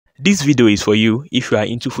This video is for you if you are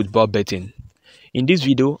into football betting. In this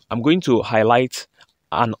video, I'm going to highlight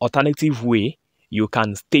an alternative way you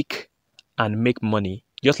can stake and make money,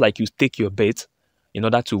 just like you stake your bet in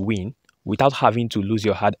order to win without having to lose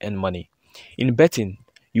your hard-earned money. In betting,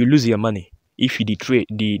 you lose your money if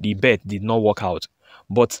the bet did not work out.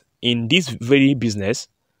 But in this very business,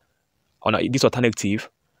 on this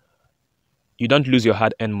alternative, you don't lose your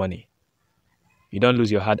hard-earned money. You don't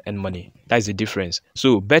lose your hard-earned money. That is the difference.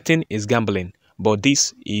 So betting is gambling, but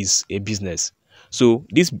this is a business. So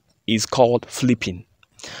this is called flipping.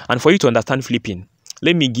 And for you to understand flipping,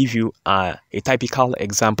 let me give you a typical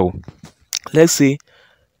example. Let's say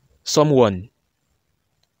someone,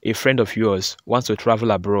 a friend of yours, wants to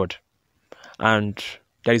travel abroad, and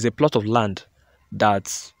there is a plot of land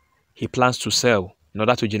that he plans to sell in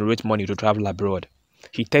order to generate money to travel abroad.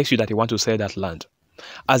 He tells you that he wants to sell that land.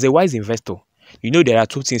 As a wise investor, you know there are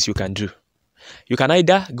two things you can do. You can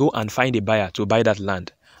either go and find a buyer to buy that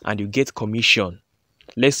land and you get commission.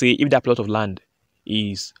 Let's say if that plot of land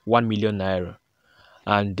is 1 million naira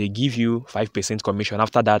and they give you 5% commission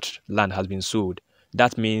after that land has been sold,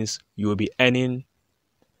 that means you will be earning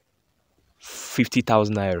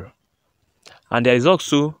 50,000 naira. And there is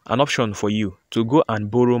also an option for you to go and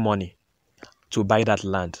borrow money to buy that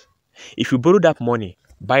land. If you borrow that money,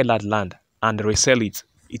 buy that land and resell it,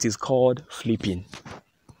 it is called flipping.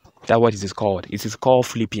 That's what it is called. It is called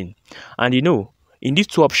flipping. And you know, in these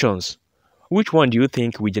two options, which one do you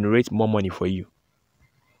think will generate more money for you?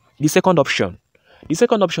 The second option. The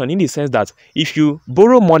second option, in the sense that if you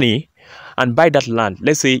borrow money and buy that land,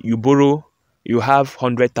 let's say you have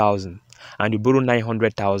 100,000 and you borrow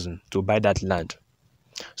 900,000 to buy that land.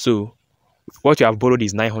 So what you have borrowed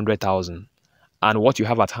is 900,000 and what you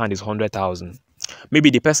have at hand is 100,000. Maybe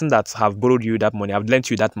the person that have borrowed you that money, have lent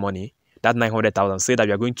you that money, that 900,000, say that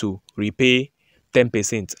you are going to repay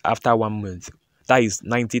 10% after 1 month. That is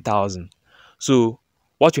 90,000. So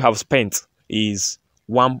what you have spent is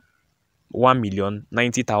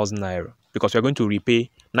 1,090,000 naira, because you are going to repay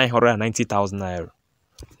 990,000 naira.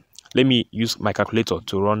 Let me use my calculator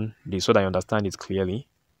to run this so that I understand it clearly.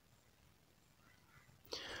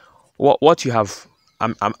 What you have, I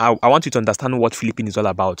want you to understand what flipping is all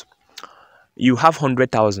about. You have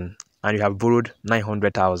 100,000 and you have borrowed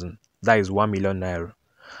 900,000. That is 1 million naira.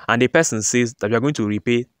 And the person says that you are going to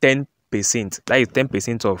repay 10%. That is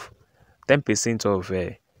 10% of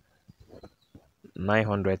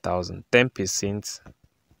 900,000. 10%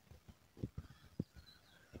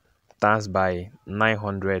 times by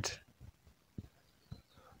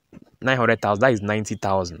 900,000. That is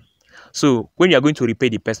 90,000. So when you are going to repay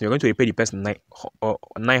the person, you're going to repay the person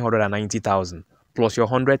 990,000 plus your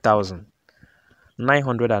 100,000.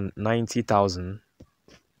 990,000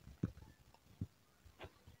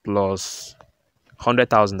 plus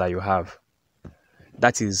 100,000 that you have,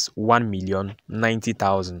 that is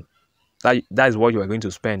 1,090,000. That is what you are going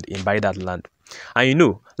to spend in buying that land. And you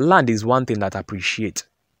know, land is one thing that appreciates.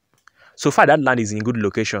 So far that land is in good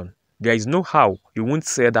location, there is no how you won't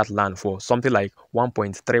sell that land for something like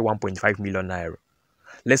 1.3, 1.5 million naira.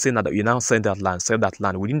 Let's say now that you now sell that land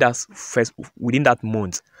within that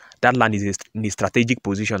month, that land is in a strategic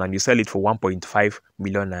position and you sell it for 1.5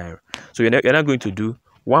 million naira. So you're not going to do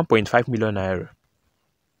 1.5 million naira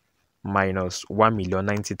minus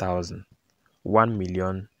 1,090,000.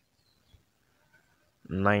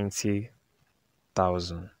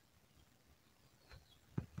 1,090,000.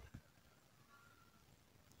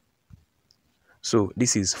 So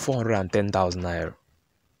this is 410,000 naira.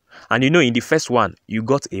 And you know, in the first one, you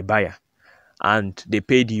got a buyer and they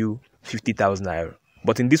paid you 50,000 naira.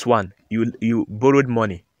 But in this one, you borrowed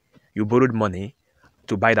money. You borrowed money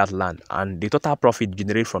to buy that land, and the total profit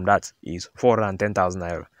generated from that is 410,000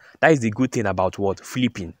 naira. That is the good thing about what?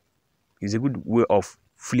 Flipping. It's a good way of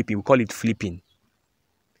flipping. We call it flipping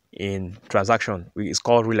in transaction. It's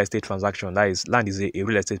called real estate transaction. That is, land is a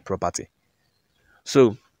real estate property.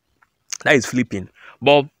 So that is flipping.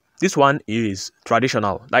 But this one is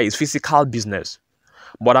traditional. That is physical business.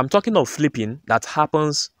 But I'm talking of flipping that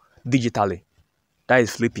happens digitally. That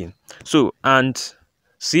is flipping. So, and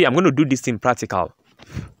see, I'm going to do this thing practical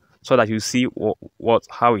so that you see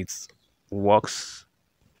how it works.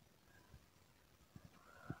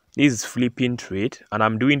 This is flipping trade, and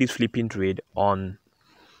I'm doing this flipping trade on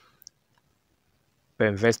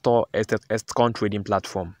Penvestor Estcon Trading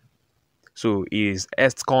platform. So it is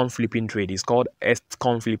Estcon Flipping Trade. It's called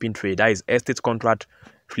Estcon Flipping Trade. That is estate contract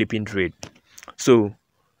flipping trade. So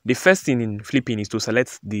the first thing in flipping is to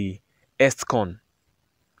select the Estcon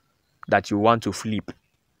that you want to flip.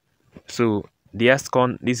 So the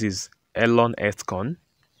Estcon, this is Elon Estcon,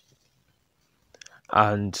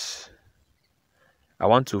 and I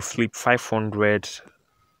want to flip 500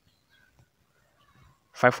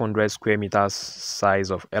 square meters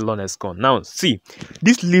size of Elon Estcon. Now see,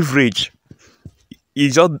 this leverage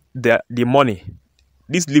is just the money.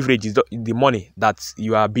 This leverage is the money that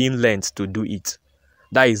you are being lent to do it.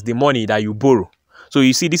 That is the money that you borrow. So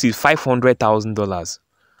you see, this is $500,000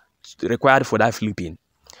 required for that flipping.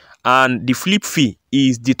 And the flip fee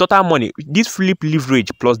is the total money. This flip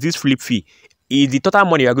leverage plus this flip fee is the total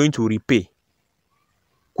money you are going to repay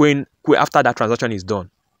when after that transaction is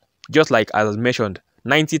done. Just like as mentioned,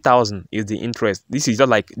 90,000 is the interest. This is just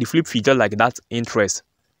like the flip fee, just like that interest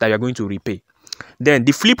that you are going to repay. Then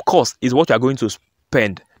the flip cost is what you are going to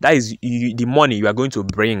spend. That is the money you are going to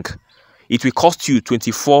bring. It will cost you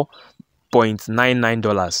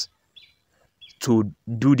 $24.99 to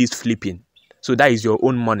do this flipping. So that is your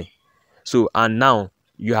own money. So, and now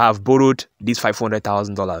you have borrowed this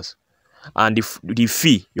 $500,000, and the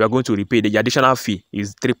fee you are going to repay, the additional fee,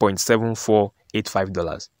 is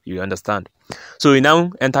 $3.7485. You understand? So you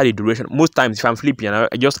now enter the duration. Most times if I'm flipping, I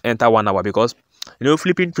just enter 1 hour, because you know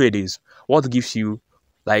flipping trade is what gives you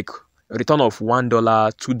like a return of $1,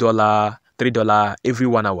 $2, $3 every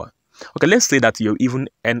 1 hour. Okay, let's say that you even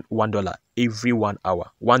earn $1 every 1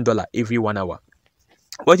 hour. $1 every 1 hour.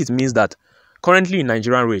 What it means that currently in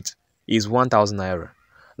Nigerian rate is 1,000 naira.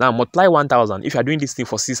 Now multiply 1,000. If you are doing this thing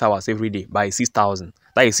for 6 hours every day by 6,000,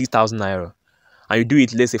 that is 6,000 naira. And you do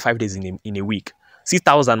it, let's say 5 days in a week.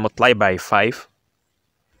 6,000 multiplied by 5.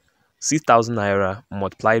 6,000 naira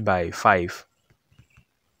multiplied by 5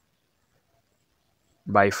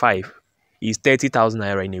 is 30,000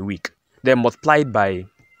 naira in a week. Then multiplied by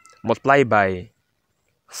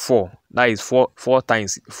 4. That is 4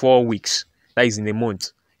 times 4 weeks. That is in a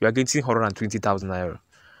month. You are getting 120,000 naira.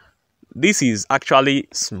 This is actually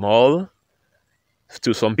small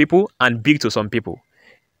to some people and big to some people.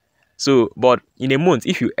 So, but in a month,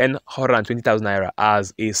 if you earn 120,000 naira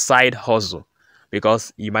as a side hustle,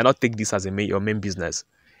 because you might not take this as your main business,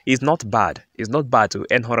 it's not bad. It's not bad to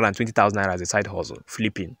earn 120,000 naira as a side hustle,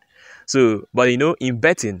 flipping. So, but you know, in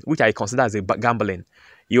betting, which I consider as a gambling,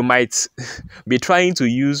 you might be trying to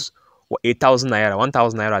use 1,000 naira,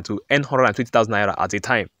 1,000 naira to earn 120,000 naira at a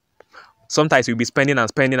time. Sometimes you'll be spending and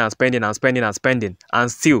spending and spending and spending and spending, and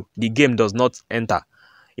still the game does not enter.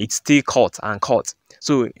 It's still caught and caught.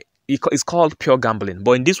 So it's called pure gambling.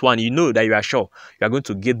 But in this one, you know that you are sure you are going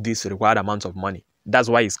to get this required amount of money. That's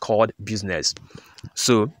why it's called business.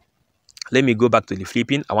 So let me go back to the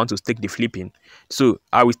flipping. I want to stake the flipping. So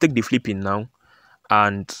I will stake the flipping now,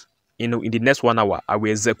 and you know, in the next 1 hour, I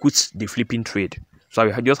will execute the flipping trade. So I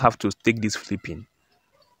will just have to stake this flipping.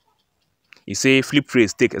 You say flip trade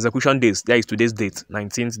stake execution date. That is today's date,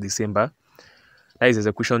 19th December. That is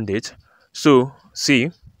execution date. So see,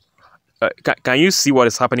 can you see what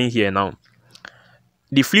is happening here now?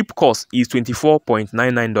 The flip cost is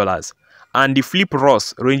 $24.99, and the flip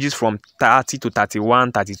loss ranges from 30 to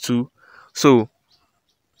 31, 32. So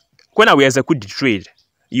when I will execute the trade,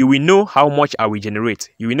 you will know how much I will generate.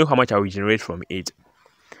 You will know how much I will generate from it.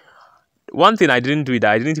 One thing I didn't do,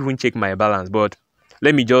 that I didn't even check my balance, but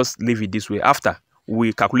let me just leave it this way. After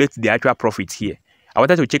we calculate the actual profit here, I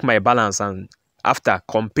wanted to check my balance and after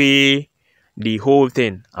compare the whole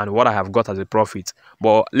thing and what I have got as a profit.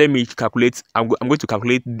 But let me calculate. I'm going to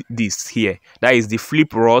calculate this here. That is the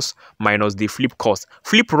flip loss minus the flip cost.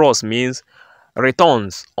 Flip loss means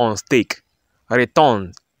returns on stake.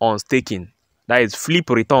 Returns on staking. That is flip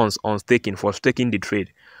returns on staking for staking the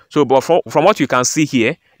trade. So, but from what you can see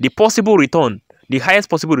here, the possible return, the highest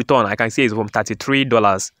possible return I can see is from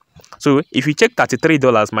 $33. So if you check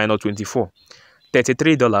 $33 minus 24,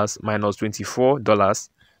 $33 minus $24,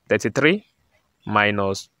 33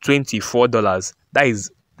 minus $24, that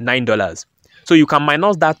is $9. So you can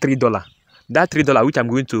minus that $3. That $3 which I'm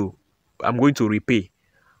going to repay.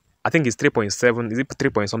 I think it's 3.7. Is it 3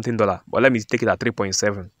 point something dollar? But let me take it at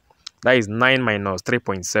 3.7. That is 9 minus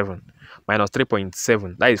 3.7 minus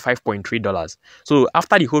 3.7. That is $5.3. So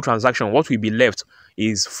after the whole transaction, what will be left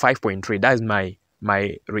is 5.3. That is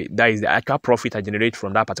that is the actual profit I generate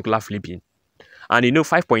from that particular flipping. And you know,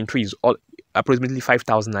 5.3 is approximately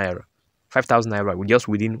 5,000 naira. 5,000 naira just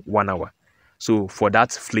within 1 hour. So for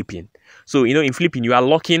that flipping. So you know, in flipping, you are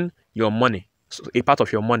locking your money, so a part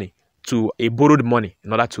of your money, to a borrowed money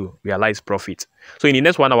in order to realize profit. So in the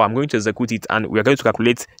next 1 hour, I'm going to execute it, and we are going to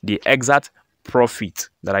calculate the exact profit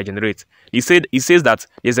that I generate. It says that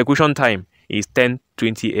the execution time is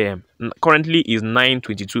 10:20 a.m. Currently is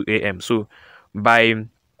 9:22 a.m. So by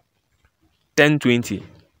 10:20,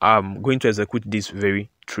 I'm going to execute this very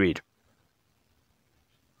trade.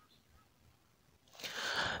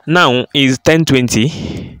 Now is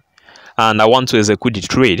 10:20 and I want to execute the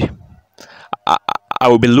trade. I, I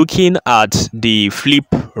will be looking at the flip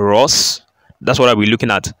Ross. That's what I'll be looking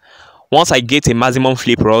at. Once I get a maximum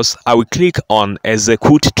flip Ross, I will click on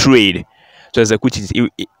execute trade to execute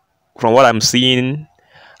it. From what I'm seeing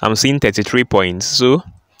 33 points. So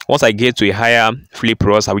once I get to a higher flip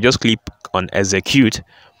Ross, I will just click on execute.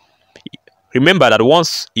 Remember that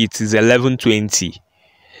once it is 11:20,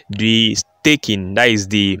 the staking, that is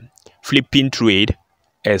the flipping trade,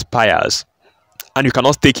 expires, and you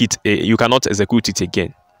cannot stake it. You cannot execute it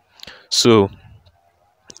again. So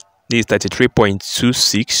this is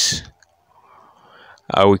 33.26.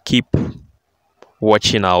 I will keep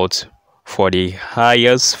watching out for the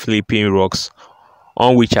highest flipping rocks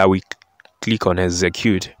on which I will click on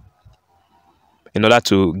execute in order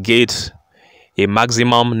to get a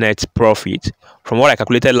maximum net profit. From what I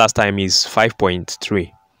calculated last time is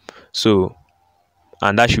 5.3. So,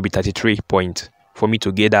 and that should be 33 point for me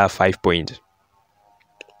to get that 5 point.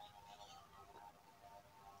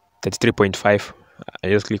 33.5. I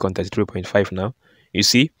just click on 33.5 now. You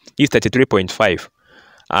see, it's 33.5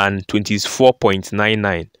 and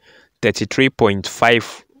 24.99.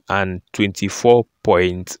 33.5 and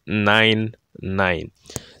 24.99.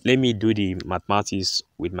 Let me do the mathematics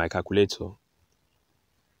with my calculator.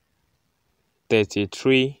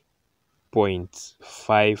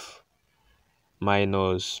 33.5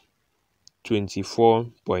 minus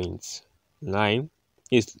 24.9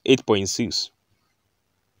 is 8.6.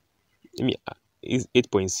 Let me is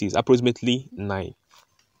 8.6, approximately 9.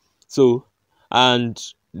 So, and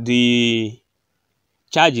the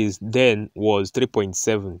charges then was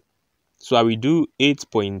 3.7. So I will do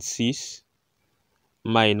 8.6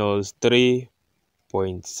 minus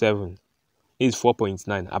 3.7 is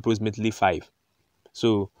 4.9, approximately 5.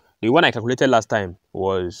 So the one I calculated last time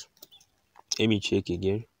was, let me check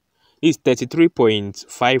again, is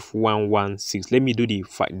 33.5116. Let me do the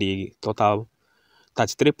total.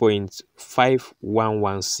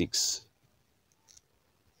 33.5116.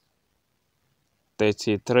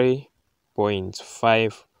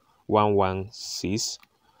 33.5116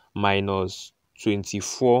 minus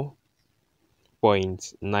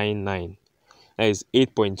 24.99. That is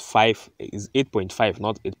 8.5. Is 8.5,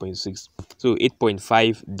 not 8.6. So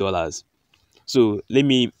 $8.5. So let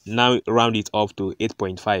me now round it up to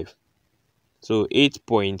 8.5. So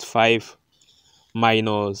 8.5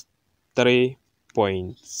 minus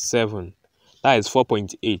 3.7, that is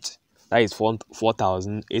 4.8. That is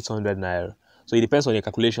 4,800 naira. So it depends on your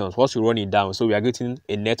calculations. Once you run it down, so we are getting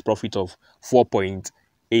a net profit of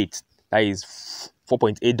 4.8. That is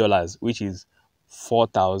 $4.8, which is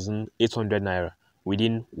 4,800 naira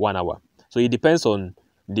within 1 hour. So it depends on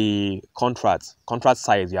the contract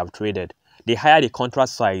size you have traded. The higher the contract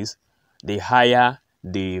size, the higher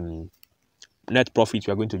the net profit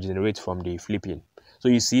you are going to generate from the flipping. So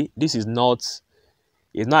you see, this is not,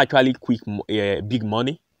 it's not actually big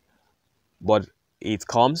money, but it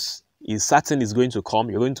comes. It's certain it's going to come.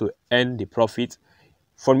 You're going to earn the profit.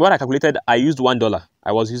 From what I calculated, I used $1.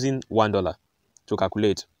 I was using $1 to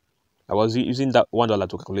calculate. I was using that $1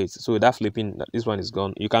 to calculate. So that flipping, this one is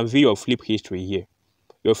gone. You can view your flip history here.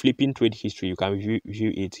 Your flipping trade history, you can view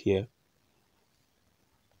it here.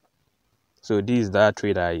 So this is that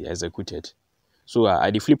trade I executed. So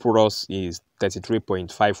the flip Ross is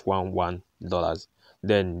 $33.511.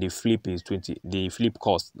 Then the flip is the flip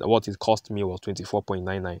cost, what it cost me was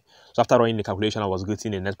 24.99. So after running the calculation, I was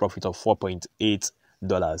getting a net profit of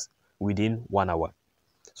 $4.8 within 1 hour.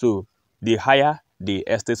 So the higher the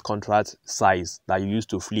estate contract size that you use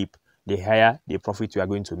to flip, the higher the profit you are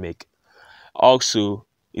going to make. Also,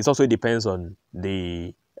 it also depends on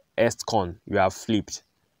the Estcon you have flipped.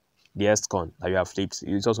 The Estcon that you have flipped,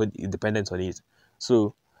 it's also dependent on it.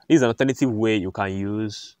 So this is an alternative way you can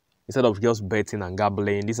use instead of just betting and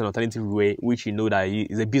gambling. This is an alternative way which you know that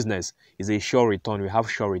is a business, is a sure return. You have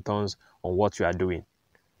sure returns on what you are doing.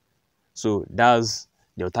 So that's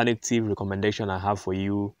the alternative recommendation I have for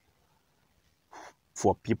you,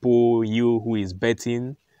 for people, you who is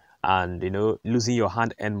betting and losing your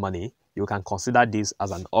hand-earned money. You can consider this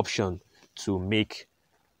as an option to make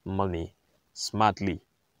money smartly.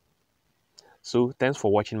 So thanks for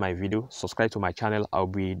watching my video. Subscribe to my channel. I'll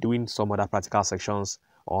be doing some other practical sections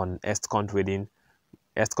on Estcon Trading.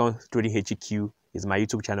 Estcon Trading HQ is my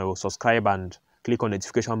YouTube channel. Subscribe and click on the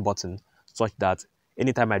notification button such that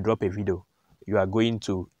anytime I drop a video, you are going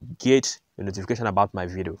to get a notification about my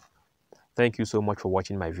video. Thank you so much for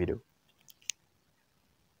watching my video.